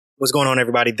What's going on,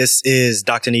 everybody? This is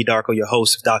Dr. Nee Darko, your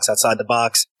host of Docs Outside the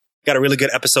Box. Got a really good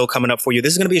episode coming up for you.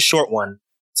 This is going to be a short one,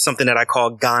 something that I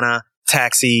call Ghana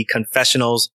Taxi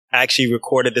Confessionals. I actually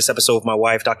recorded this episode with my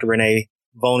wife, Dr. Renee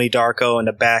Vonnie Darko, in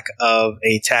the back of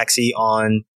a taxi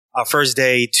on our first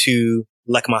day to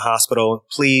Lekma Hospital.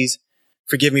 Please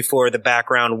forgive me for the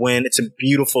background wind. It's a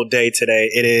beautiful day today.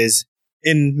 It is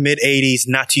in mid-80s,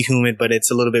 not too humid, but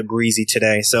it's a little bit breezy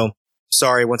today. So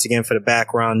sorry once again for the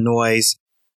background noise.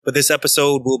 But this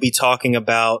episode, we'll be talking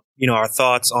about, our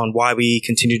thoughts on why we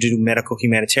continue to do medical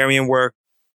humanitarian work,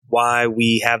 why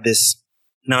we have this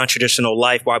non-traditional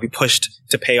life, why we pushed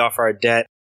to pay off our debt,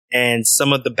 and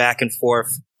some of the back and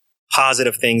forth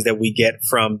positive things that we get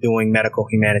from doing medical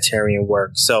humanitarian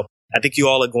work. So I think you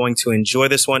all are going to enjoy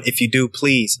this one. If you do,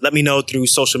 please let me know through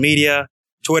social media,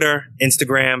 Twitter,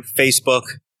 Instagram, Facebook,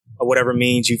 or whatever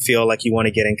means you feel like you want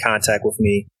to get in contact with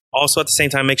me. Also, at the same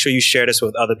time, make sure you share this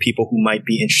with other people who might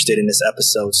be interested in this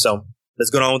episode. So let's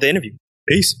go on with the interview.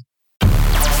 Peace.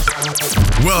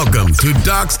 Welcome to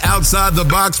Docs Outside the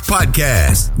Box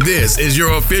podcast. This is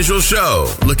your official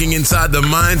show, looking inside the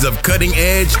minds of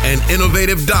cutting-edge and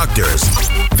innovative doctors.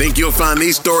 Think you'll find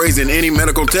these stories in any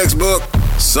medical textbook?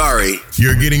 Sorry,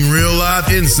 you're getting real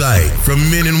life insight from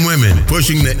men and women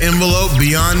pushing the envelope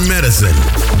beyond medicine.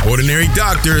 Ordinary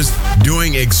doctors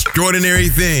doing extraordinary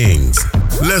things.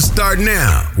 Let's start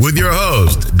now with your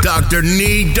host, Dr.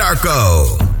 Nee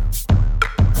Darko.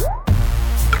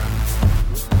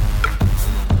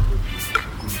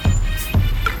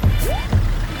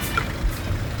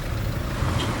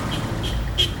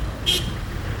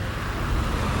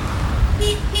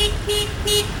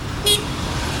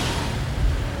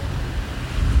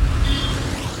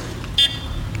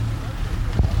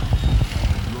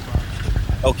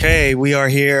 Okay, we are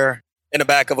here in the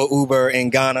back of an Uber in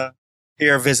Ghana,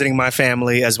 here visiting my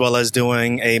family as well as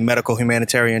doing a medical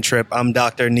humanitarian trip. I'm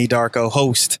Dr. Nee Darko,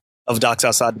 host of Docs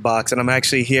Outside the Box, and I'm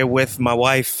actually here with my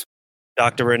wife,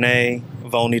 Dr. Renee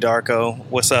Vonnie Darko.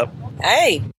 What's up?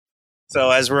 Hey. So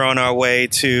as we're on our way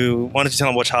to, why don't you tell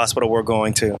them which hospital we're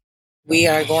going to? We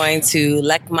are going to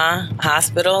Lekma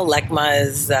Hospital. Lekma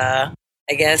is,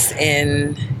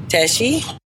 in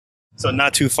Teshi. So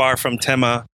not too far from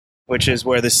Tema, which is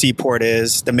where the seaport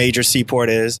is, the major seaport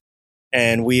is.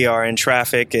 And we are in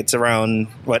traffic. It's around,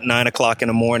 9 o'clock in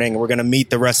the morning. We're going to meet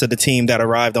the rest of the team that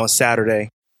arrived on Saturday.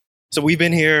 So we've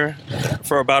been here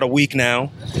for about a week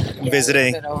now,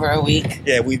 visiting. A little bit over a week.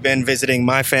 Yeah, we've been visiting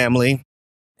my family.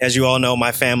 As you all know,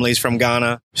 my family's from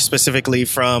Ghana, specifically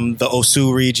from the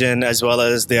Osu region, as well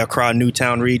as the Accra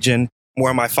Newtown region,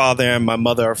 where my father and my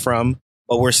mother are from.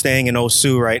 But we're staying in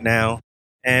Osu right now.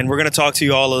 And we're going to talk to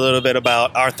you all a little bit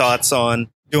about our thoughts on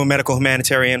doing medical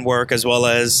humanitarian work, as well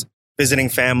as visiting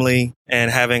family and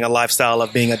having a lifestyle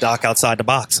of being a doc outside the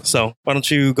box. So why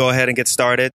don't you go ahead and get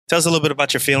started? Tell us a little bit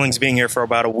about your feelings being here for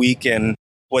about a week and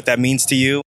what that means to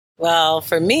you. Well,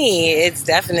 for me, it's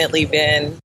definitely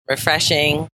been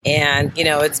refreshing. And,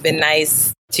 it's been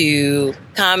nice to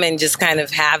come and just kind of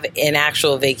have an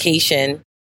actual vacation.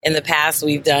 In the past,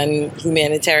 we've done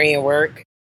humanitarian work,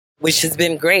 which has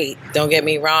been great. Don't get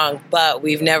me wrong, but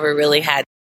we've never really had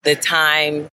the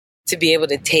time to be able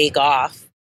to take off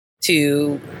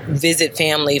to visit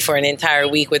family for an entire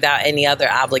week without any other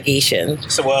obligation.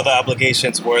 So what other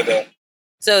obligations were there?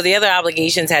 So the other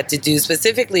obligations had to do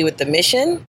specifically with the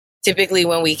mission. Typically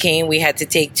when we came, we had to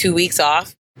take 2 weeks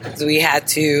off. So we had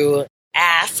to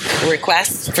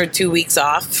request for 2 weeks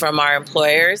off from our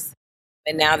employers.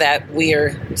 And now that we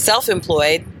are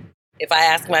self-employed, if I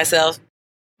ask myself,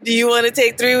 do you want to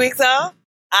take 3 weeks off?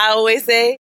 I always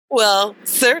say, well,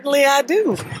 certainly I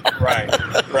do. Right.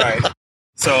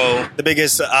 So the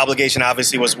biggest obligation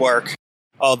obviously was work.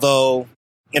 Although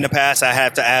in the past I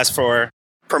had to ask for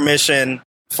permission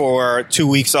for 2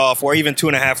 weeks off or even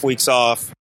 2.5 weeks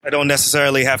off. I don't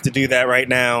necessarily have to do that right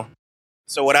now.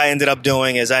 So what I ended up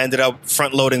doing is I ended up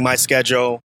front loading my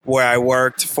schedule where I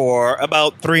worked for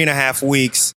about 3.5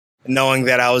 weeks, knowing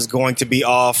that I was going to be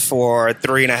off for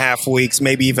 3.5 weeks,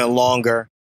 maybe even longer.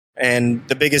 And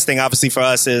the biggest thing, obviously, for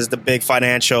us is the big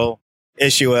financial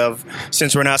issue of,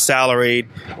 since we're not salaried,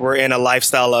 we're in a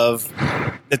lifestyle of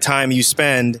the time you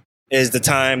spend is the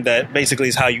time that basically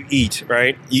is how you eat,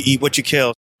 right? You eat what you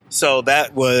kill. So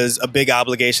that was a big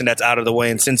obligation that's out of the way.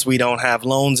 And since we don't have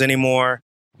loans anymore,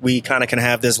 we kind of can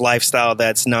have this lifestyle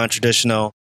that's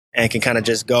non-traditional and can kind of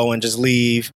just go and just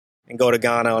leave and go to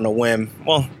Ghana on a whim.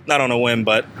 Well, not on a whim,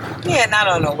 but not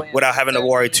on a whim. Without having to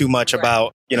worry too much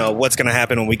about, what's going to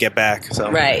happen when we get back. So.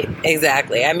 Right,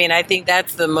 exactly. I mean, I think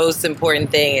that's the most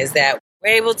important thing is that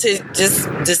we're able to just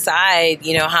decide,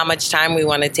 how much time we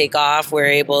want to take off. We're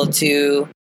able to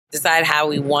decide how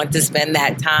we want to spend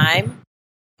that time.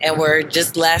 And we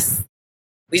just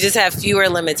have fewer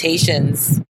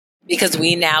limitations because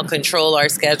we now control our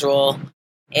schedule.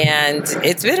 And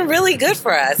it's been really good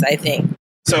for us, I think.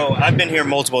 So I've been here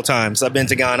multiple times. I've been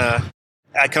to Ghana.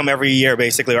 I come every year,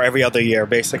 basically, or every other year,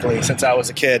 basically, since I was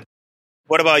a kid.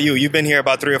 What about you? You've been here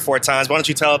about 3 or 4 times. Why don't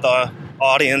you tell the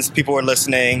audience, people who are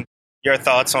listening, your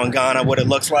thoughts on Ghana, what it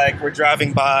looks like? We're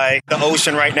driving by the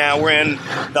ocean right now. We're in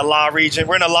the La region.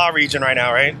 We're in the La region right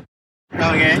now, right?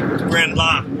 Okay. We're in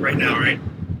La right now, right?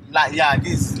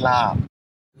 This is La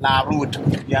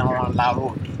Road. Yeah, around La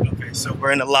Road. Okay, so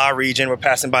we're in the La region. We're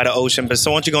passing by the ocean. But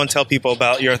so why don't you go and tell people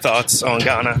about your thoughts on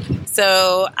Ghana?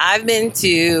 So I've been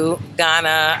to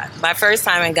Ghana. My first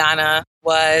time in Ghana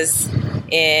was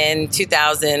in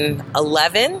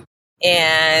 2011.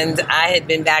 And I had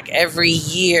been back every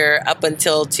year up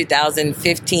until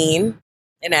 2015.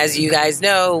 And as you guys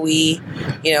know, we,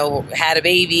 had a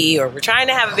baby, or we're trying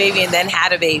to have a baby and then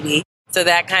had a baby. So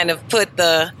that kind of put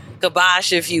the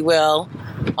kibosh, if you will,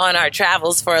 on our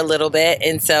travels for a little bit.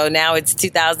 And so now it's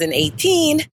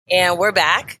 2018 and we're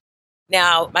back.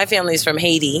 Now, my family's from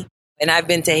Haiti and I've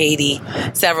been to Haiti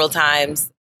several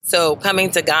times. So coming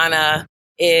to Ghana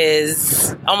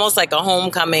is almost like a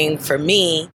homecoming for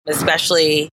me,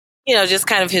 especially, just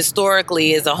kind of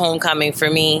historically is a homecoming for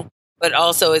me, but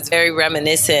also it's very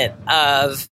reminiscent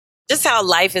of just how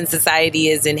life and society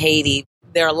is in Haiti.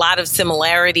 There are a lot of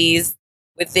similarities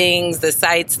with things, the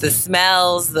sights, the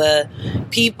smells, the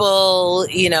people,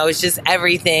 it's just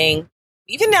everything,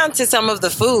 even down to some of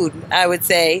the food, I would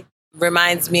say,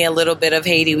 reminds me a little bit of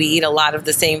Haiti. We eat a lot of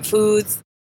the same foods.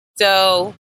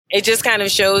 So it just kind of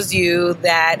shows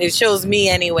me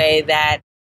anyway, that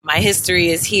my history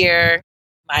is here.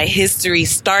 My history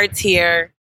starts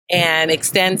here and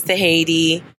extends to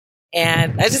Haiti.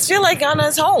 And I just feel like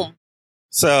Ghana's home.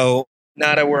 So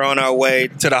now that we're on our way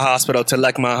to the hospital, to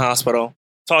Lekma Hospital,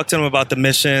 talk to them about the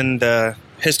mission, the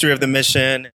history of the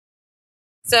mission.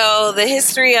 So the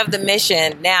history of the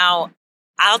mission. Now,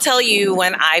 I'll tell you,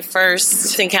 when I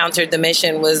first encountered the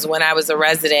mission was when I was a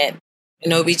resident,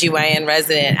 an OBGYN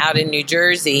resident out in New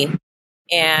Jersey.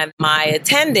 And my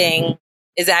attending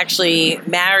is actually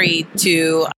married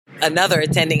to another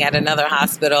attending at another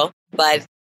hospital, but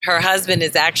her husband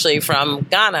is actually from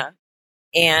Ghana.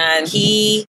 And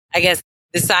he, I guess,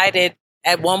 decided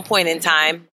at one point in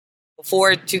time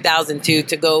before 2002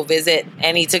 to go visit,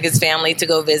 and he took his family to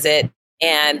go visit.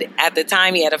 And at the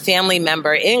time, he had a family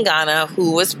member in Ghana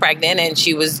who was pregnant, and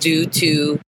she was due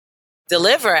to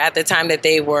deliver at the time that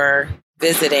they were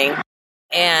visiting.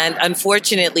 And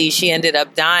unfortunately, she ended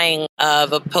up dying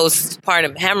of a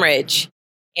postpartum hemorrhage.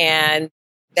 And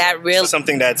that really...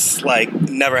 something that's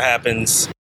never happens.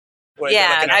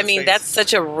 Yeah, I mean, that's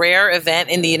such a rare event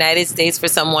in the United States for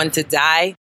someone to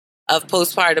die of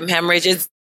postpartum hemorrhages.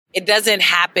 It doesn't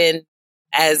happen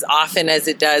as often as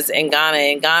it does in Ghana.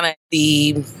 In Ghana,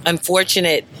 the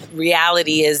unfortunate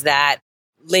reality is that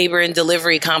labor and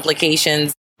delivery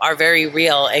complications are very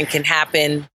real and can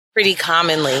happen pretty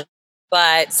commonly.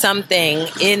 But something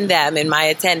in them, in my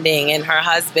attending and her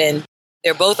husband,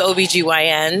 they're both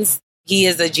OBGYNs. He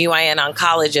is a GYN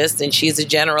oncologist and she's a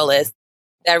generalist.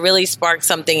 That really sparked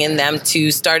something in them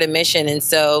to start a mission. And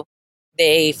so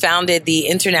they founded the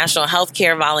International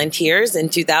Healthcare Volunteers. In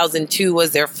 2002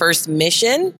 was their first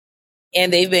mission.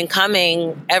 And they've been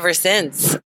coming ever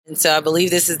since. And so I believe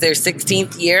this is their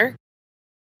 16th year.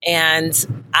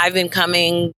 And I've been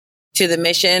coming to the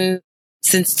mission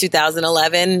since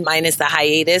 2011, minus the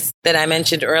hiatus that I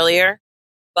mentioned earlier.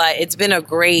 But it's been a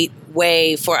great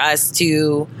way for us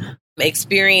to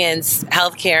experience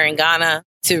healthcare in Ghana,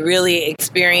 to really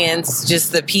experience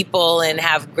just the people and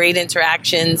have great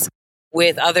interactions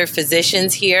with other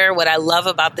physicians here. What I love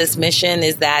about this mission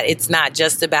is that it's not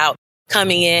just about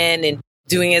coming in and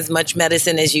doing as much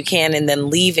medicine as you can and then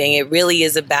leaving. It really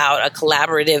is about a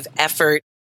collaborative effort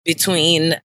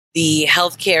between the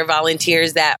healthcare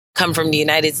volunteers that come from the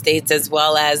United States, as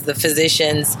well as the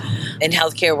physicians and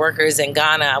healthcare workers in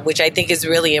Ghana, which I think is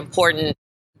really important,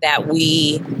 that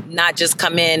we not just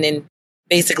come in and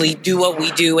basically do what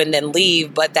we do and then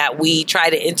leave, but that we try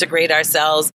to integrate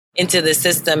ourselves into the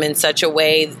system in such a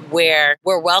way where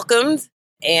we're welcomed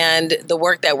and the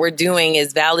work that we're doing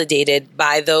is validated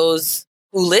by those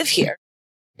who live here.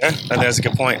 Yeah, and that's a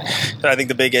good point. I think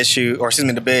the big issue,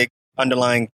 the big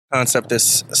underlying concept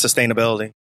is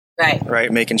sustainability.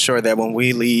 Right. Making sure that when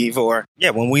we leave,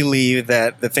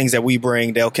 that the things that we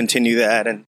bring, they'll continue that.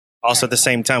 And also at the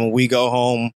same time, when we go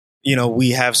home,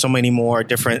 we have so many more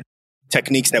different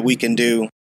techniques that we can do.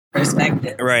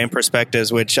 Perspective. Right. And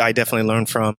perspectives, which I definitely learned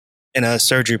from in a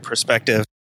surgery perspective.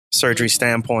 surgery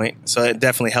standpoint. So it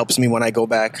definitely helps me when I go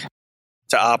back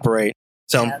to operate.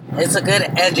 So yeah, it's a good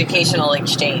educational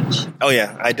exchange. Oh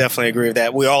yeah, I definitely agree with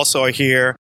that. We also are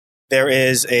here. There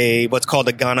is what's called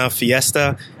the Ghana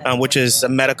Fiesta, which is a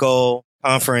medical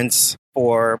conference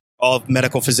for all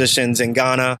medical physicians in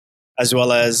Ghana, as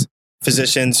well as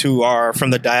physicians who are from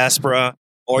the diaspora,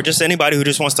 or just anybody who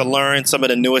just wants to learn some of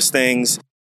the newest things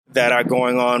that are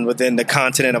going on within the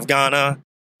continent of Ghana.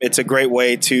 It's a great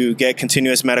way to get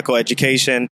continuous medical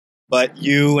education. But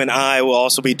you and I will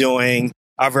also be doing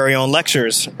our very own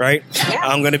lectures, right? Yeah.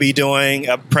 I'm going to be doing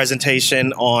a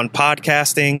presentation on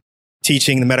podcasting,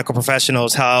 teaching the medical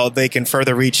professionals how they can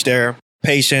further reach their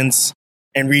patients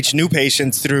and reach new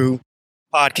patients through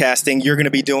podcasting. You're going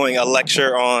to be doing a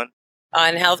lecture on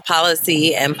health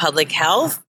policy and public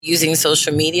health using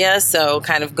social media. So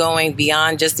kind of going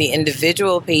beyond just the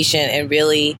individual patient and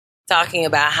really talking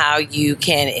about how you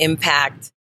can impact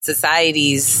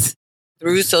societies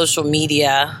through social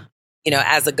media,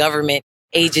 as a government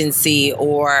agency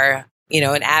or,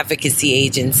 an advocacy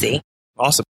agency.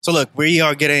 Awesome. So look, we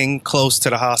are getting close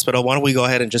to the hospital. Why don't we go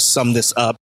ahead and just sum this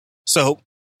up? So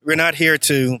we're not here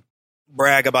to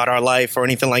brag about our life or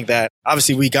anything like that.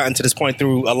 Obviously, we got to this point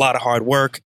through a lot of hard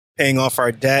work, paying off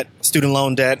our debt, student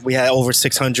loan debt. We had over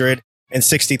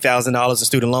 $660,000 of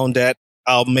student loan debt.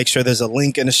 I'll make sure there's a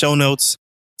link in the show notes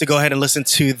to go ahead and listen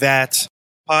to that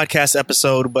podcast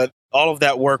episode. But all of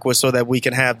that work was so that we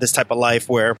can have this type of life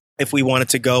where if we wanted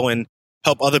to go and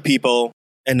help other people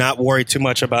and not worry too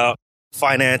much about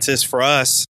finances for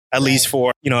us, at least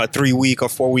for, a 3-week or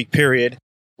 4-week period,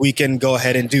 we can go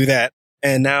ahead and do that.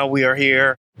 And now we are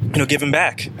here, giving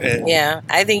back. Yeah,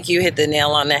 I think you hit the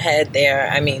nail on the head there.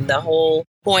 I mean, the whole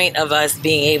point of us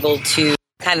being able to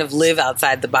kind of live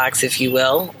outside the box, if you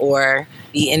will, or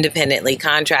be independently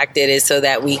contracted is so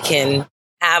that we can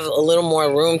have a little more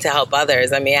room to help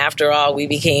others. I mean, after all, we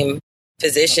became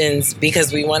physicians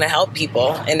because we want to help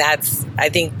people. And I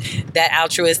think that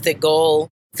altruistic goal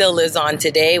still lives on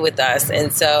today with us.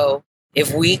 And so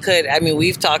if we could,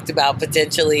 we've talked about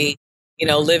potentially,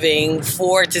 living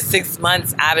 4 to 6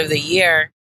 months out of the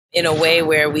year in a way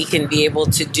where we can be able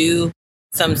to do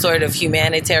some sort of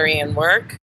humanitarian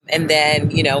work and then,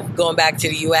 going back to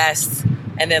the U.S.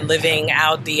 and then living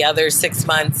out the other 6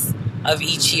 months of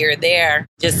each year there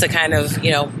just to kind of,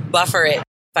 buffer it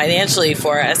financially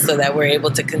for us so that we're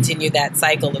able to continue that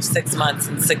cycle of 6 months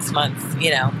and 6 months,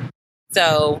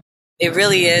 So it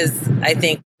really is, I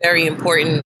think, very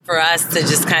important for us to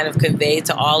just kind of convey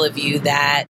to all of you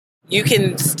that you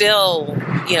can still,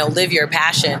 live your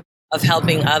passion of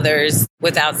helping others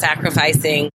without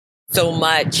sacrificing so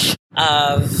much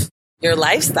of your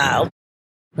lifestyle.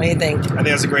 What do you think? I think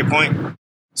that's a great point.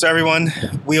 So everyone,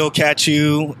 we'll catch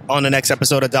you on the next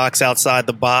episode of Docs Outside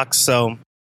the Box. So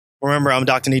remember, I'm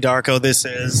Dr. Nee Darko. This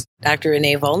is Dr.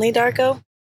 Renee Volney Darko.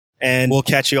 And we'll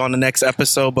catch you on the next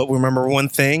episode. But remember one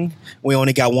thing, we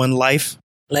only got one life.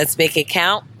 Let's make it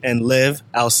count. And live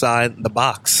outside the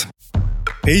box.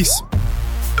 Peace.